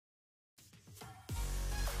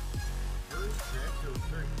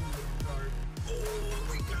Very cool looking card. Oh,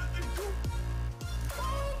 we got the cool.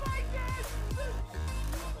 Oh my gosh!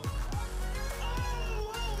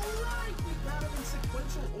 Oh, alright! We got them in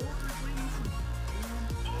sequential order, ladies and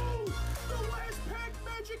oh, the last pack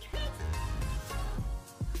magic hit!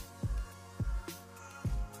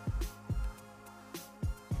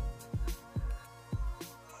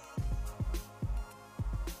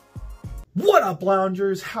 What up,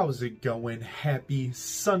 loungers? How's it going? Happy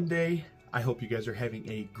Sunday. I hope you guys are having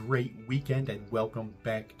a great weekend and welcome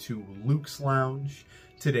back to Luke's Lounge.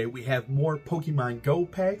 Today we have more Pokemon Go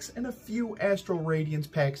packs and a few Astral Radiance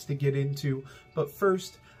packs to get into. But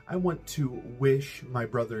first, I want to wish my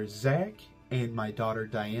brother Zach and my daughter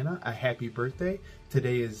Diana a happy birthday.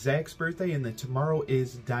 Today is Zach's birthday and then tomorrow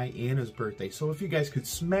is Diana's birthday. So if you guys could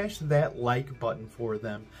smash that like button for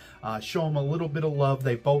them, show them a little bit of love.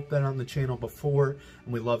 They've both been on the channel before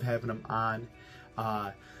and we love having them on.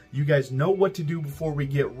 You guys know what to do before we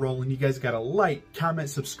get rolling. You guys gotta like, comment,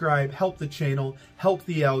 subscribe, help the channel, help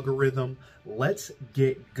the algorithm. Let's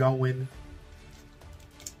get going.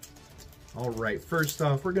 Alright, first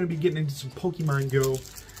off, we're gonna be getting into some Pokemon Go.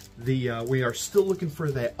 We are still looking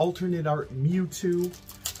for that alternate art Mewtwo,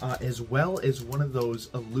 as well as one of those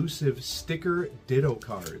elusive sticker Ditto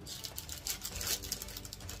cards.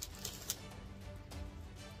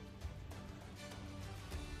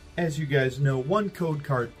 As you guys know, one code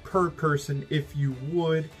card per person if you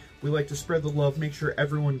would. We like to spread the love, make sure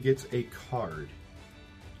everyone gets a card.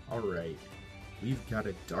 Alright, we've got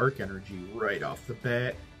a Dark Energy right off the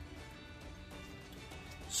bat.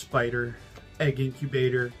 Spider, Egg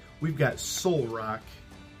Incubator. We've got Solrock,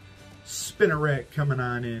 Spinarak coming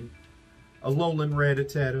on in, Alolan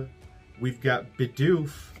Rattata. We've got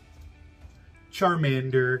Bidoof,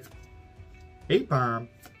 Charmander, Apom.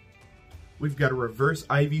 We've got a Reverse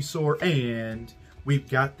Ivysaur, and we've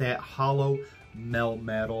got that Holo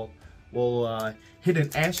Melmetal. We'll hit an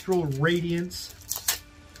Astral Radiance.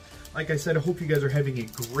 Like I said, I hope you guys are having a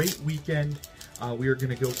great weekend. We are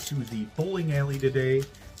going to go to the bowling alley today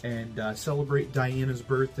and celebrate Diana's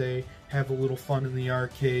birthday, have a little fun in the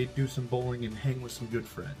arcade, do some bowling, and hang with some good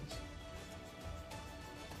friends.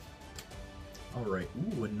 Alright,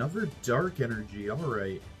 ooh, another Dark Energy,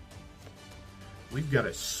 alright. We've got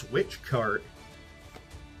a Switch Cart,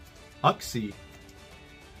 Uxie.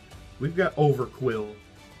 We've got Overquill,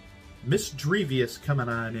 Miss Drevius coming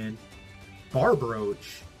on in,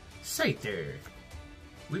 Barbroach, Scyther.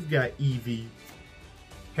 We've got Eevee,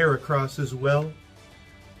 Heracross as well,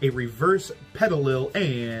 a Reverse Petalil,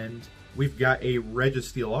 and we've got a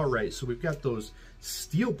Registeel. Alright, so we've got those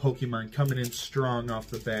Steel Pokemon coming in strong off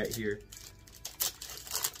the bat here.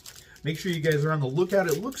 Make sure you guys are on the lookout.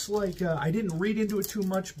 It looks like, I didn't read into it too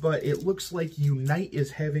much, but it looks like Unite is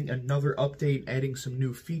having another update, adding some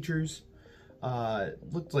new features.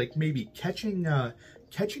 Looked like maybe catching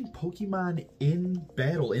Pokemon in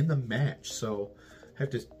battle, in the match. So, have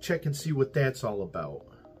to check and see what that's all about.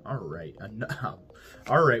 Alright,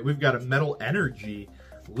 alright, we've got a Metal Energy,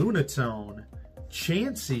 Lunatone,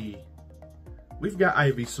 Chansey. We've got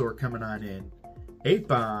Ivysaur coming on in,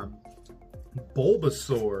 Apom,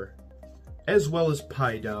 Bulbasaur, as well as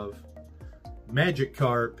Pidove,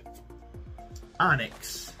 Magikarp,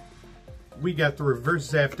 Onix. We got the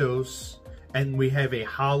Reverse Zapdos, and we have a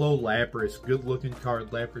Holo Lapras. Good looking card.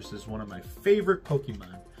 Lapras is one of my favorite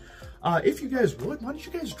Pokemon. If you guys would, why don't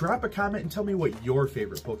you guys drop a comment and tell me what your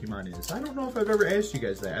favorite Pokemon is? I don't know if I've ever asked you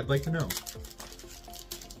guys that. I'd like to know.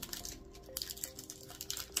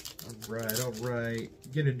 Alright.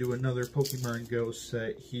 Get into another Pokemon Go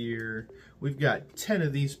set here. We've got 10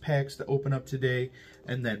 of these packs to open up today,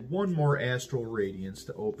 and then one more Astral Radiance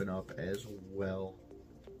to open up as well.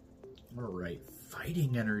 Alright,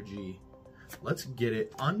 Fighting Energy. Let's get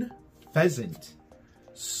it. Unfezant,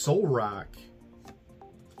 Solrock,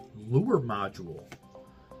 Lure Module.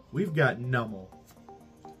 We've got Numel,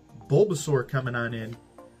 Bulbasaur coming on in,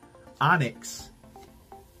 Onix,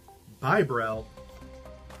 Vibrel,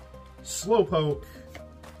 Slowpoke.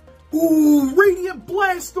 Ooh, Radiant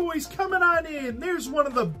Blastoise coming on in. There's one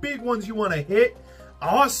of the big ones you want to hit.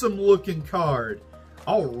 Awesome looking card.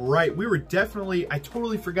 Alright, I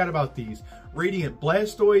totally forgot about these. Radiant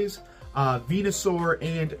Blastoise, Venusaur,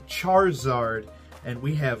 and Charizard. And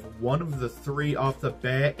we have one of the three off the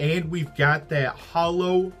bat. And we've got that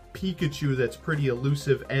Holo Pikachu that's pretty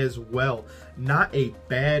elusive as well. Not a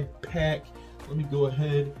bad pack. Let me go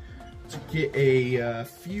ahead to get a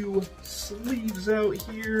few sleeves out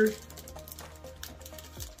here.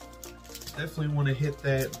 Definitely want to hit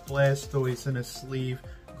that Blastoise in a sleeve.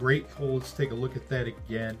 Great pull. Let's take a look at that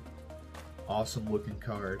again. Awesome looking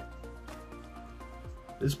card.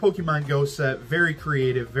 this Pokemon Go set, very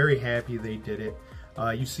creative, very happy they did it.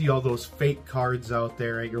 You see all those fake cards out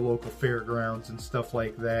there at your local fairgrounds and stuff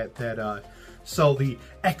like that that sell the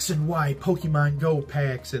X and Y Pokemon Go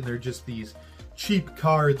packs, and they're just these cheap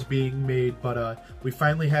cards being made. But we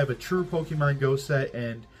finally have a true Pokemon Go set,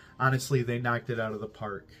 and honestly, they knocked it out of the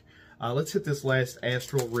park. Let's hit this last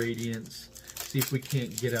Astral Radiance, see if we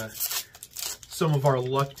can't get some of our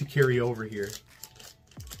luck to carry over here.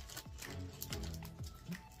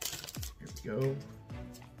 Here we go.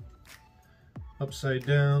 Upside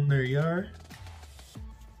down, there you are.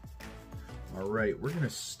 Alright, we're going to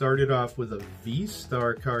start it off with a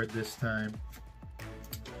V-Star card this time.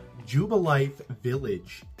 Jubilife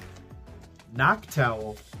Village.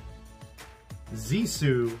 Noctowl.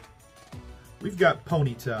 Zissou. We've got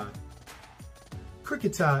Ponyta.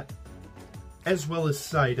 Kricketot. As well as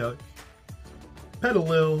Psyduck.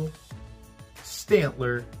 Petalil.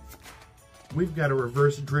 Stantler. We've got a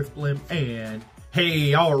Reverse Drifblim, and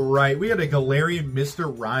hey, alright, we got a Galarian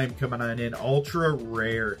Mr. Rime coming on in. Ultra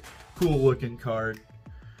rare. Cool looking card.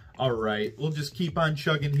 Alright, we'll just keep on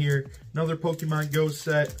chugging here. Another Pokemon Go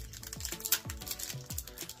set.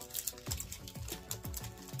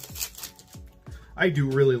 I do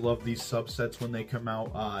really love these subsets when they come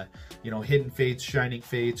out. You know, Hidden Fates,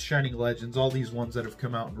 Shining Legends, all these ones that have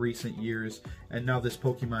come out in recent years. And now this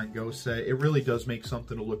Pokemon Go set, it really does make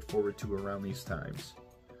something to look forward to around these times.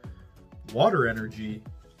 Water Energy.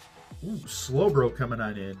 Ooh, Slowbro coming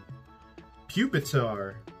on in.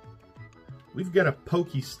 Pupitar. We've got a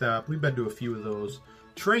Pokestop. We've been to a few of those.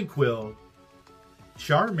 Tranquil.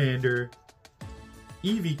 Charmander.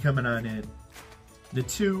 Eevee coming on in.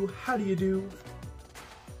 Natu, how do you do?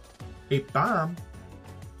 A Bomb.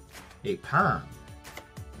 A Palm.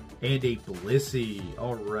 And a Blissey.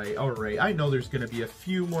 Alright, alright. I know there's going to be a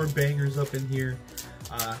few more bangers up in here.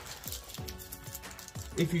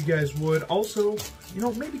 If you guys would. Also, you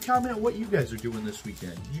know, maybe comment what you guys are doing this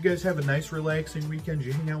weekend. Did you guys have a nice relaxing weekend? Did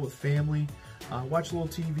you hang out with family? Watch a little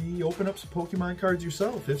TV? Open up some Pokemon cards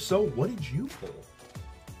yourself? If so, what did you pull?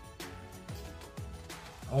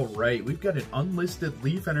 Alright, we've got an unlisted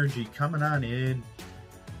Leaf Energy coming on in.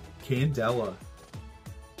 Candela.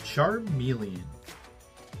 Charmeleon.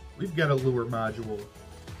 We've got a Lure Module.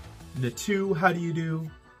 Natu, how do you do?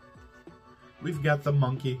 We've got the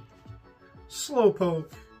Monkey.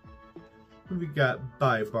 Slowpoke. We've got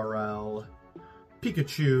Bibarel.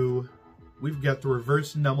 Pikachu. We've got the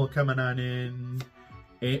Reverse Numel coming on in.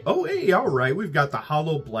 And, oh, hey, alright. We've got the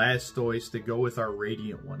Hollow Blastoise to go with our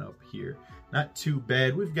Radiant one up here. Not too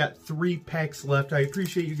bad. We've got 3 packs left. I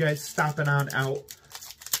appreciate you guys stopping on out.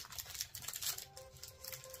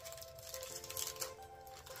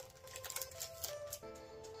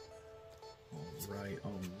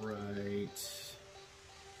 Alright.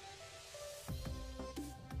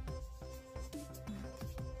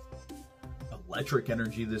 Electric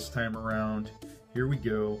Energy this time around. Here we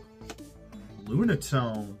go.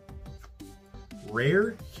 Lunatone.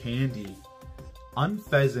 Rare Candy.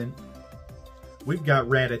 Unpheasant. We've got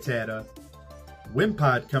Rattata.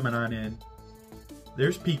 Wimpod coming on in.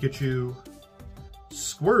 There's Pikachu.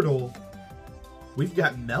 Squirtle. We've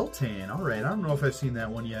got Meltan. Alright, I don't know if I've seen that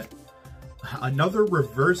one yet. Another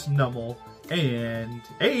Reverse Numel. And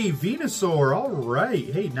hey, Venusaur.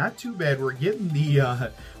 Alright. Hey, not too bad. We're getting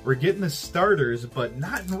the starters, but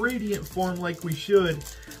not in Radiant form like we should.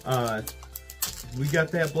 We got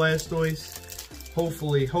that Blastoise.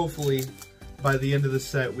 Hopefully, by the end of the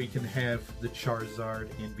set, we can have the Charizard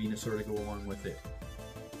and Venusaur to go along with it.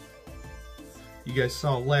 You guys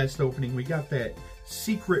saw last opening, we got that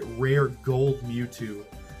secret rare gold Mewtwo.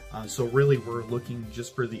 So really, we're looking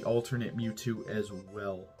just for the alternate Mewtwo as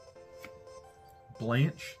well.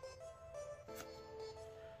 Blanche.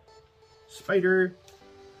 Spider.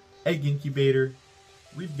 Egg Incubator.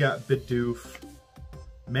 We've got Bidoof.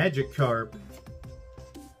 Magikarp.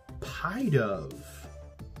 Pidove.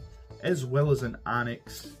 As well as an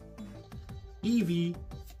Onix. Eevee.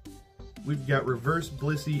 We've got Reverse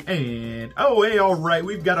Blissey. And, oh, hey, alright,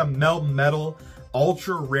 we've got a Melmetal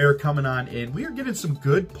Ultra Rare coming on in. We are getting some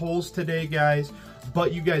good pulls today, guys.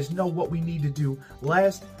 But you guys know what we need to do.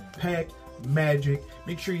 Last pack magic.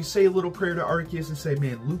 Make sure you say a little prayer to Arceus and say,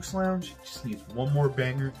 man, Luke's Lounge just needs one more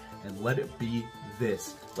banger, and let it be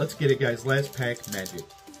this. Let's get it, guys. Last pack magic.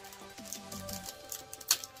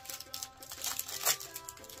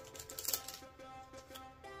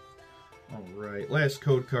 Alright, last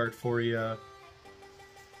code card for you.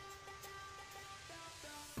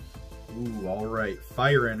 Ooh, alright.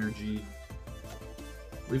 Fire Energy.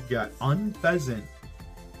 We've got Unpheasant.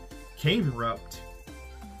 Canerupt.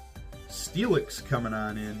 Steelix coming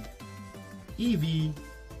on in. Eevee.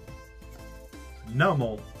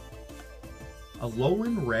 Nummel,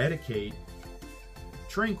 Alolan Raticate,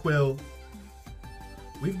 Tranquill,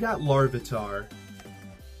 we've got Larvitar,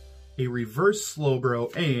 a Reverse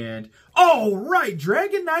Slowbro, and, oh right,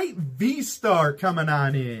 Dragonite V-Star coming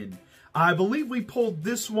on in. I believe we pulled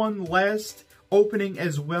this one last opening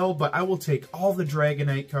as well, but I will take all the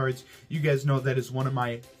Dragonite cards. You guys know that is one of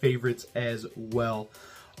my favorites as well.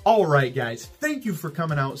 Alright guys, thank you for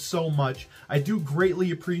coming out so much. I do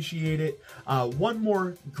greatly appreciate it. One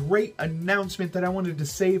more great announcement that I wanted to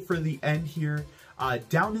say for the end here.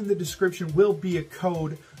 Down in the description will be a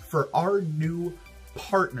code for our new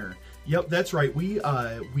partner. Yep, that's right. We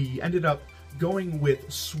ended up going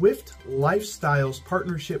with Swift Lifestyles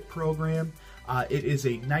Partnership Program. It is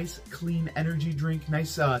a nice, clean energy drink,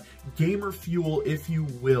 nice gamer fuel, if you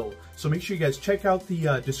will. So make sure you guys check out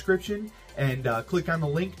the description and click on the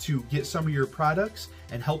link to get some of your products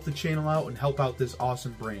and help the channel out and help out this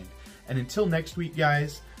awesome brand. And until next week,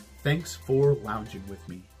 guys, thanks for lounging with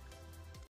me.